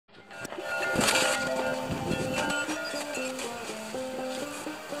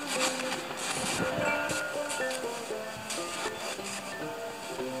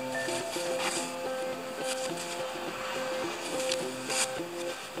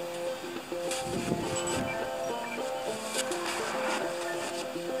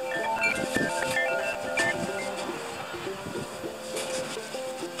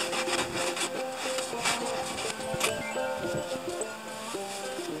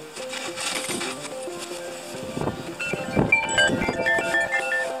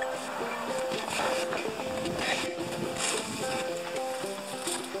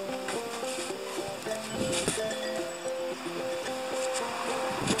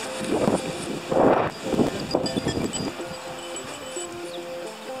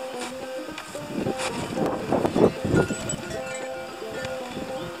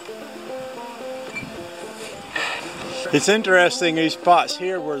It's interesting, these spots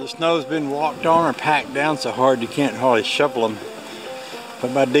here where the snow's been walked on or packed down so hard you can't hardly shovel them.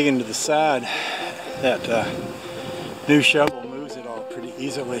 But by digging to the side, that new shovel moves it all pretty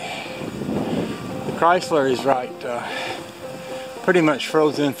easily. The Chrysler is pretty much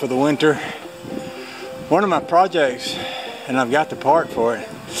frozen for the winter. One of my projects, and I've got the part for it,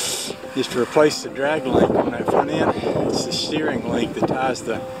 is to replace the drag link on that front end. It's the steering link that ties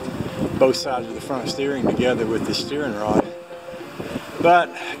both sides of the front steering together with the steering rod. But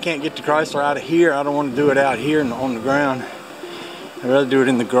I can't get the Chrysler out of here. I don't want to do it out here on the ground. I'd rather do it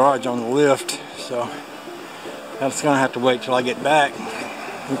in the garage on the lift. So that's going to have to wait till I get back.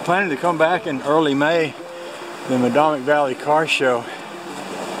 We're planning to come back in early May. The Mahomet Valley Car Show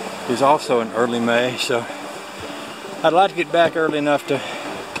is also in early May. So I'd like to get back early enough to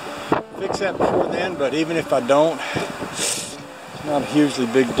fix that before then, but even if I don't, it's not a hugely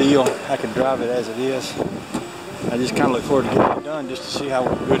big deal. I can drive it as it is. I just kind of look forward to getting it done just to see how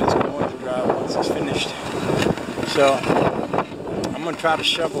good it's going to drive once it's finished. So I'm going to try to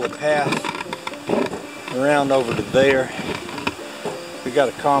shovel a path around over to there. We got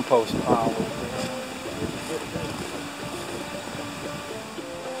a compost pile over there.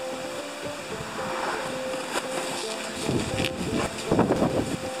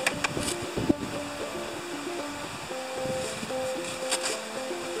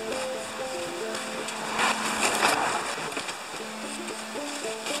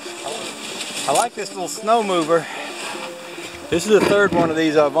 I like this little snow mover. This is the third one of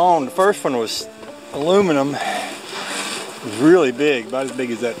these I've owned. The first one was aluminum. It was really big, about as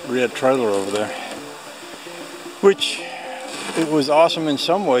big as that red trailer over there. Which, it was awesome in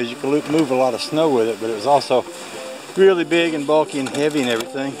some ways. You could move a lot of snow with it, but it was also really big and bulky and heavy and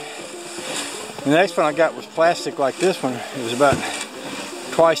everything. The next one I got was plastic like this one. It was about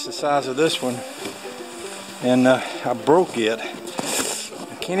twice the size of this one. And I broke it.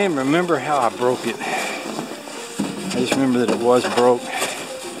 I can't even remember how I broke it. I just remember that it was broke.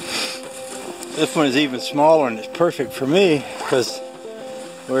 This one is even smaller and it's perfect for me because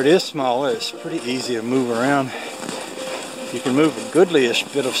where it is smaller, it's pretty easy to move around. You can move a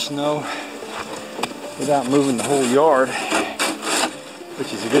goodliest bit of snow without moving the whole yard,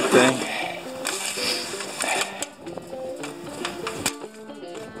 which is a good thing.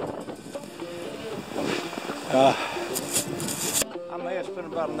 I may have spent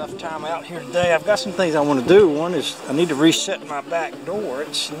about enough time out here today. I've got some things I want to do. One is I need to reset my back door.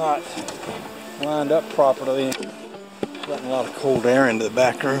 It's not lined up properly. Letting a lot of cold air into the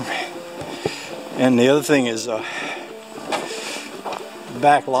back room. And the other thing is the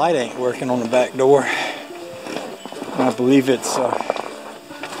back light ain't working on the back door. And I believe it's I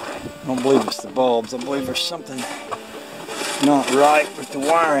don't believe it's the bulbs. I believe there's something not right with the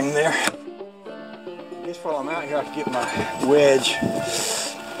wiring there. I guess while I'm out here I can get my wedge.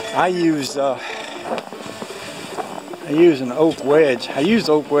 I use an oak wedge. I use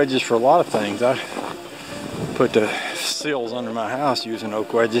oak wedges for a lot of things. I put the sills under my house using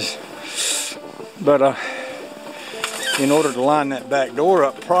oak wedges. But in order to line that back door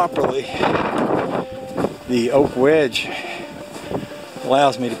up properly, the oak wedge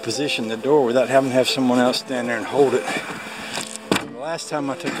allows me to position the door without having to have someone else stand there and hold it. The last time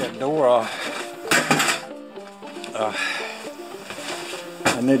I took that door off,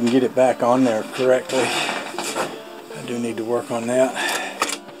 I didn't get it back on there correctly. I do need to work on that.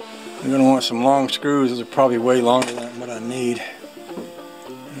 I'm going to want some long screws. Those are probably way longer than what I need.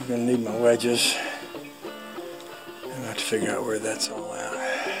 I'm going to need my wedges. I'm going to have to figure out where that's all at.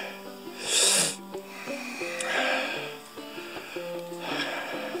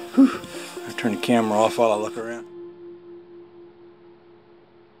 Whew. I'll turn the camera off while I look around.